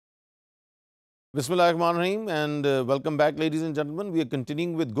Bismillahirrahmanirrahim and welcome back, ladies and gentlemen. We are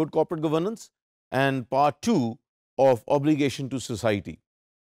continuing with good corporate governance and part 2 of obligation to society.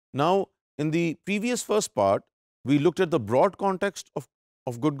 Now, in the previous first part, we looked at the broad context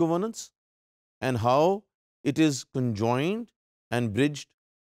of good governance and how it is conjoined and bridged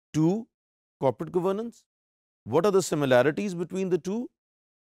to corporate governance. What are the similarities between the two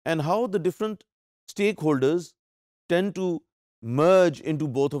and how the different stakeholders tend to merge into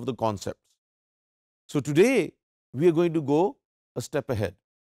both of the concepts. So today we are going to go a step ahead.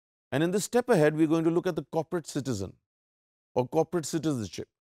 And in this step ahead, we're going to look at the corporate citizen or corporate citizenship.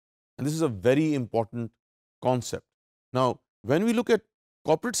 And this is a very important concept. Now, when we look at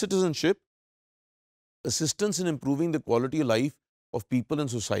corporate citizenship, assistance in improving the quality of life of people in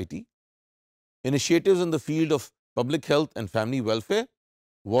society, initiatives in the field of public health and family welfare,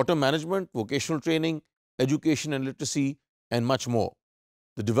 water management, vocational training, education and literacy, and much more.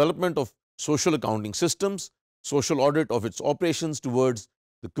 The development of social accounting systems, social audit of its operations towards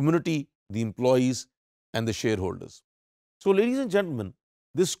the community, the employees, and the shareholders. So, ladies and gentlemen,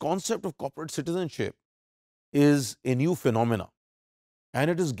 this concept of corporate citizenship is a new phenomena,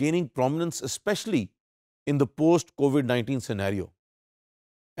 and it is gaining prominence, especially in the post-COVID-19 scenario.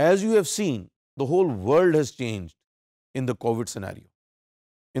 As you have seen, the whole world has changed in the COVID scenario.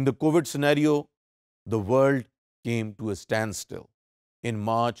 In the COVID scenario, the world came to a standstill in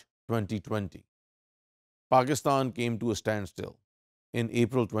March 2020. Pakistan came to a standstill in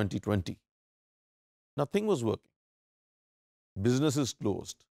April 2020. Nothing was working. Businesses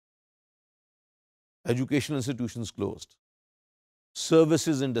closed. Educational institutions closed.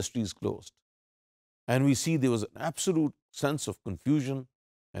 Services industries closed. And we see there was an absolute sense of confusion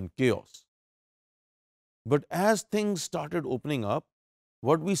and chaos. But as things started opening up,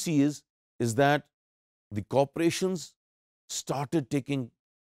 what we see is that the corporations started taking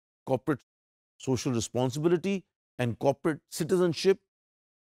corporate social responsibility and corporate citizenship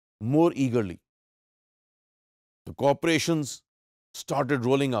more eagerly. The corporations started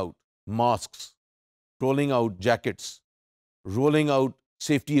rolling out masks, rolling out jackets, rolling out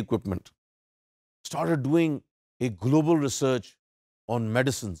safety equipment, started doing a global research on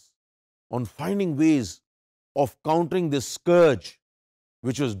medicines, on finding ways of countering this scourge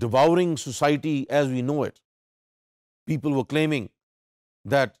which was devouring society as we know it. People were claiming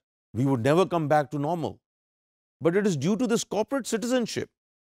that we would never come back to normal. But it is due to this corporate citizenship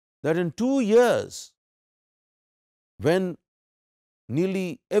that in 2 years, when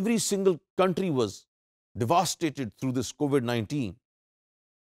nearly every single country was devastated through this COVID-19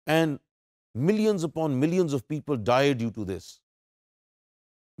 and millions upon millions of people died due to this,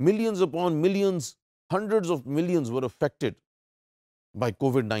 millions upon millions, hundreds of millions were affected by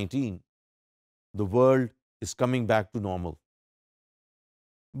COVID-19, the world is coming back to normal.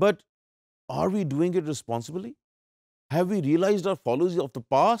 But are we doing it responsibly? Have we realized our follies of the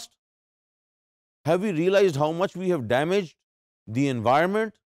past? Have we realized how much we have damaged the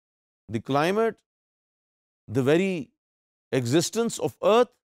environment, the climate, the very existence of Earth,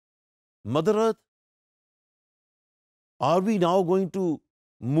 Mother Earth? Are we now going to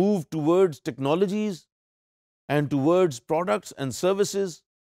move towards technologies and towards products and services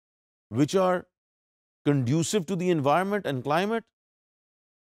which are conducive to the environment and climate,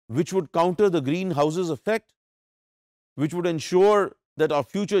 which would counter the greenhouse's effect, which would ensure that our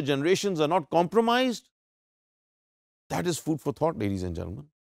future generations are not compromised? That is food for thought, ladies and gentlemen.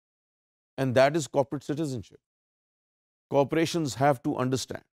 And that is corporate citizenship. Corporations have to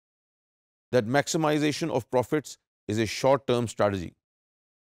understand that maximization of profits is a short-term strategy.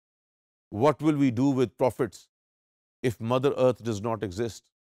 What will we do with profits if Mother Earth does not exist?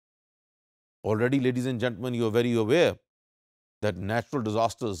 Already, ladies and gentlemen, you are very aware that natural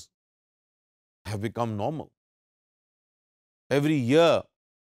disasters have become normal. Every year,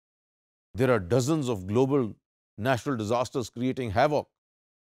 there are dozens of global natural disasters creating havoc.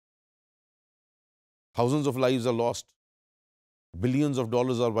 Thousands of lives are lost. Billions of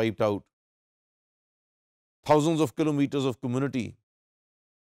dollars are wiped out. Thousands of kilometers of community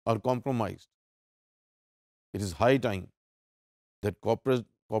are compromised. It is high time that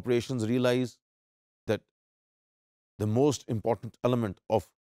corporations realize that the most important element of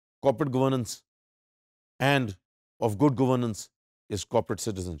corporate governance and of good governance is corporate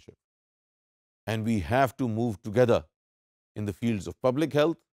citizenship. And we have to move together in the fields of public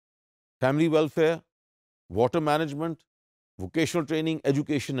health, family welfare, water management, vocational training,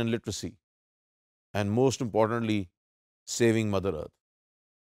 education and literacy, and most importantly, saving Mother Earth.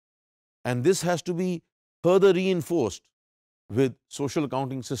 And this has to be further reinforced with social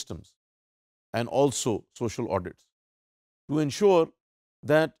accounting systems and also social audits to ensure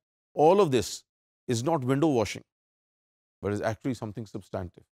that all of this is not window washing, but is actually something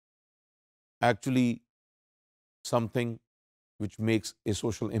substantive, actually something which makes a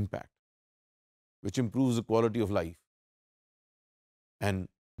social impact, which improves the quality of life and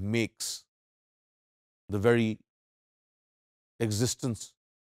makes the very existence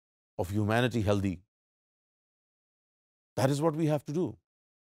of humanity healthy. That is what we have to do.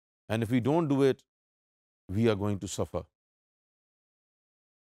 And if we don't do it, we are going to suffer.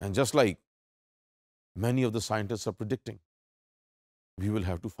 And just like many of the scientists are predicting, we will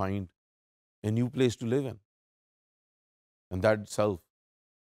have to find a new place to live in. And that itself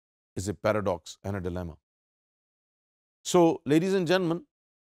is a paradox and a dilemma. So, ladies and gentlemen,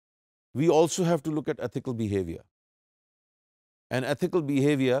 we also have to look at ethical behavior. And ethical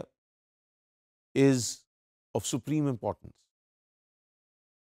behavior is of supreme importance.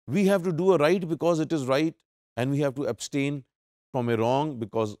 We have to do a right because it is right, and we have to abstain from a wrong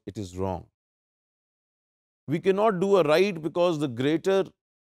because it is wrong. We cannot do a right because the greater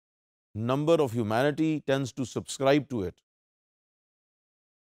number of humanity tends to subscribe to it.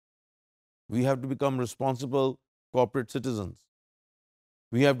 We have to become responsible corporate citizens.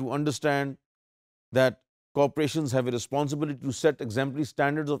 We have to understand that corporations have a responsibility to set exemplary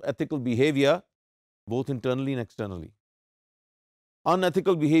standards of ethical behavior, both internally and externally.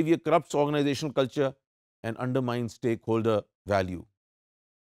 Unethical behavior corrupts organizational culture and undermines stakeholder value.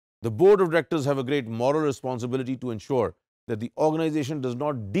 The board of directors have a great moral responsibility to ensure that the organization does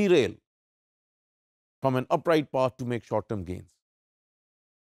not derail from an upright path to make short-term gains.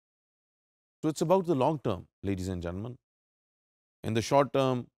 So it's about the long term, ladies and gentlemen. In the short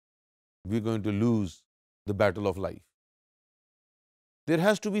term, we're going to lose the battle of life. There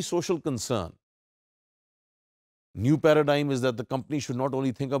has to be social concern. New paradigm is that the company should not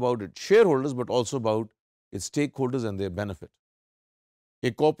only think about its shareholders, but also about its stakeholders and their benefit.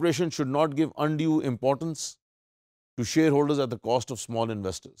 A corporation should not give undue importance to shareholders at the cost of small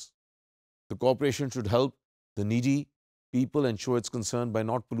investors. The corporation should help the needy people and show its concern by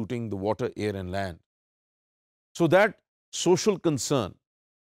not polluting the water, air, and land. So that social concern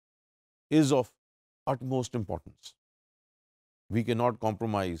is of utmost importance. We cannot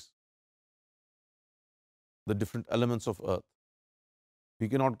compromise the different elements of earth. We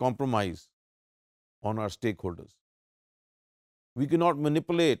cannot compromise on our stakeholders. We cannot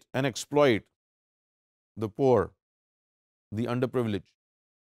manipulate and exploit the poor, the underprivileged,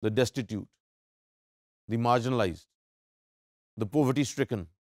 the destitute, the marginalized, the poverty-stricken,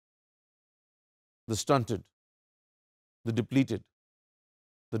 the stunted, the depleted,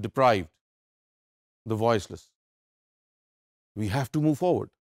 the deprived, the voiceless. We have to move forward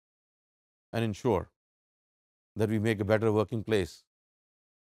and ensure that we make a better working place,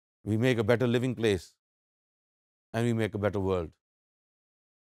 we make a better living place, and we make a better world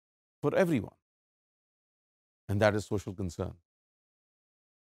for everyone. And that is social concern.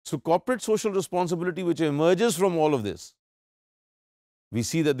 So corporate social responsibility, which emerges from all of this, we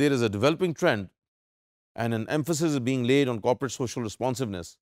see that there is a developing trend and an emphasis is being laid on corporate social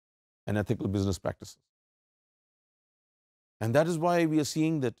responsiveness and ethical business practices. And that is why we are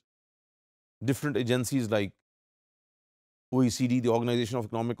seeing that different agencies like OECD, the Organization of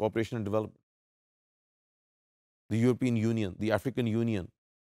Economic Cooperation and Development, the European Union, the African Union,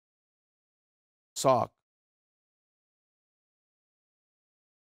 SAARC,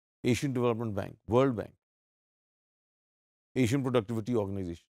 Asian Development Bank, World Bank, Asian Productivity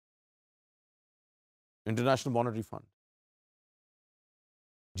Organization, International Monetary Fund,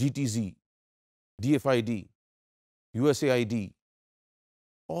 GTZ, DFID, USAID,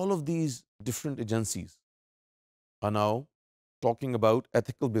 all of these different agencies are now talking about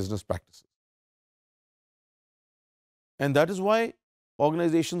ethical business practices. And that is why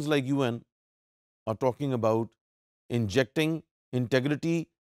organizations like UN are talking about injecting integrity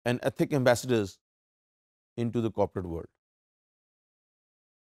and ethic ambassadors into the corporate world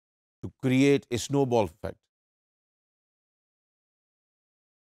to create a snowball effect,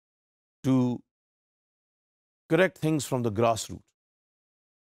 to correct things from the grassroots,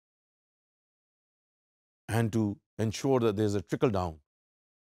 and to ensure that there's a trickle down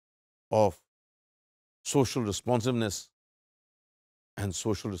of social responsiveness and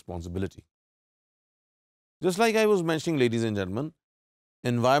social responsibility. Just like I was mentioning, ladies and gentlemen,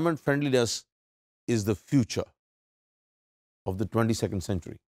 environment friendliness is the future of the 22nd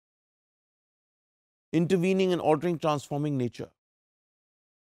century. Intervening and altering, transforming nature,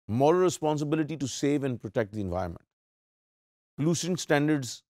 moral responsibility to save and protect the environment, pollution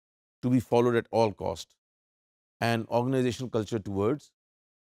standards to be followed at all costs, and organizational culture towards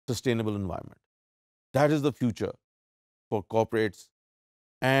sustainable environment. That is the future for corporates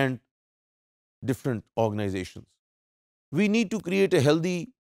and different organizations. We need to create a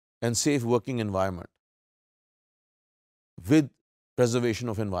healthy and safe working environment with preservation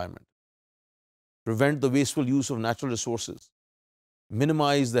of environment, prevent the wasteful use of natural resources,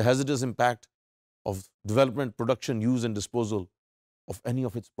 minimize the hazardous impact of development, production, use and disposal of any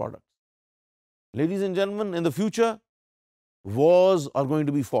of its products. Ladies and gentlemen, in the future, wars are going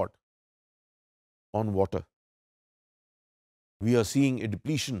to be fought on water. We are seeing a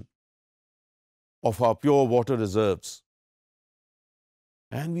depletion of our pure water reserves,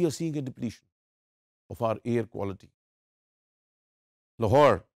 and we are seeing a depletion of our air quality.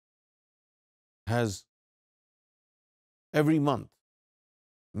 Lahore has every month,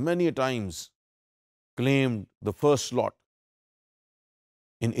 many a times, claimed the first slot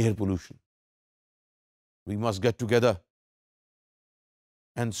in air pollution. We must get together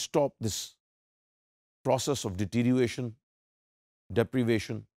and stop this process of deterioration,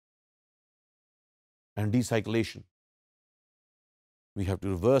 deprivation, and decyclation. We have to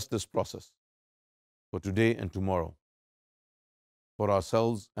reverse this process for today and tomorrow, for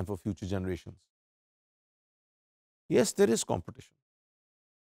ourselves and for future generations. Yes, there is competition.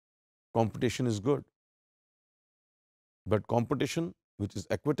 Competition is good. But competition which is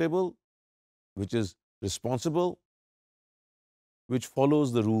equitable, which is responsible, which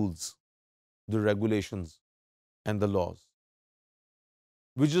follows the rules, the regulations, and the laws,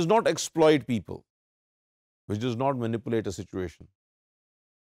 which does not exploit people, which does not manipulate a situation,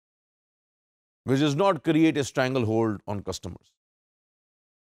 which does not create a stranglehold on customers.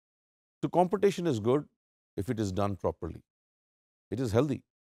 So competition is good if it is done properly. It is healthy.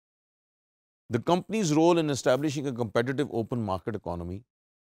 The company's role in establishing a competitive open market economy,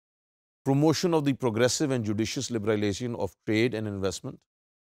 promotion of the progressive and judicious liberalization of trade and investment,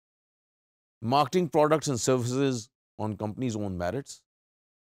 marketing products and services on companies' own merits,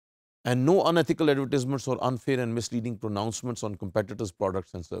 and no unethical advertisements or unfair and misleading pronouncements on competitors'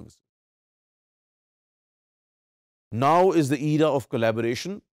 products and services. Now is the era of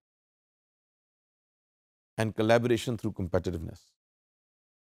collaboration, and collaboration through competitiveness.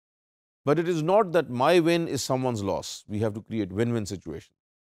 But it is not that my win is someone's loss. We have to create win-win situations.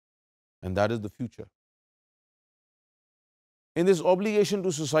 And that is the future. In this obligation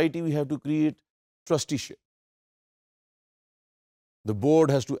to society, we have to create trusteeship. The board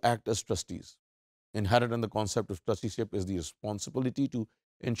has to act as trustees. Inherent in the concept of trusteeship is the responsibility to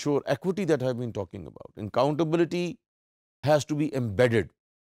ensure equity that I've been talking about. Accountability has to be embedded.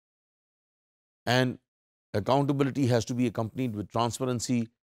 And accountability has to be accompanied with transparency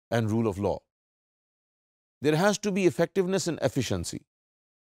and rule of law. There has to be effectiveness and efficiency.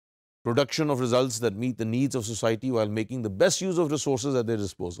 Production of results that meet the needs of society while making the best use of resources at their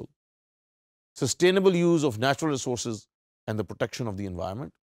disposal. Sustainable use of natural resources and the protection of the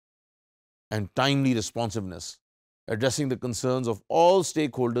environment. And timely responsiveness, addressing the concerns of all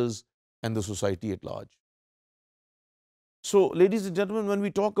stakeholders and the society at large. So, ladies and gentlemen, when we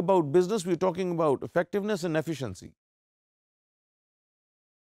talk about business, we're talking about effectiveness and efficiency.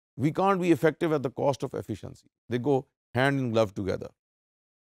 We can't be effective at the cost of efficiency. They go hand in glove together.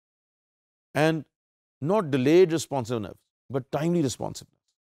 And not delayed responsiveness, but timely responsiveness.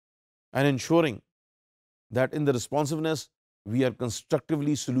 And ensuring that in the responsiveness, we are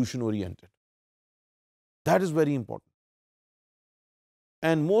constructively solution-oriented. That is very important.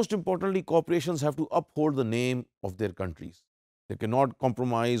 And most importantly, corporations have to uphold the name of their countries. They cannot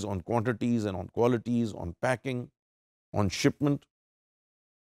compromise on quantities and on qualities, on packing, on shipment.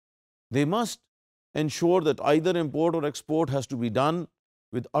 They must ensure that either import or export has to be done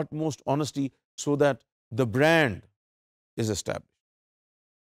with utmost honesty so that the brand is established.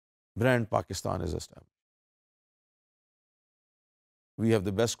 Brand Pakistan is established. We have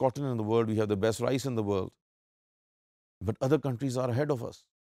the best cotton in the world, we have the best rice in the world, but other countries are ahead of us,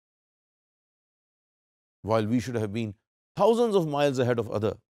 while we should have been thousands of miles ahead of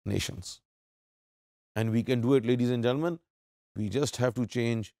other nations. And we can do it, ladies and gentlemen. We just have to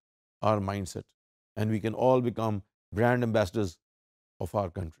change our mindset, and we can all become brand ambassadors of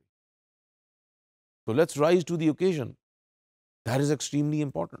our country. So let's rise to the occasion. That is extremely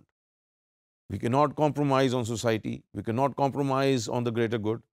important. We cannot compromise on society. We cannot compromise on the greater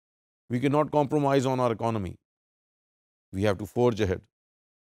good. We cannot compromise on our economy. We have to forge ahead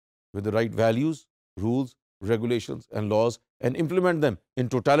with the right values, rules, regulations, and laws, and implement them in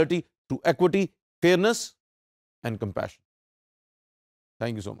totality through equity, fairness, and compassion.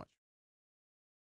 Thank you so much.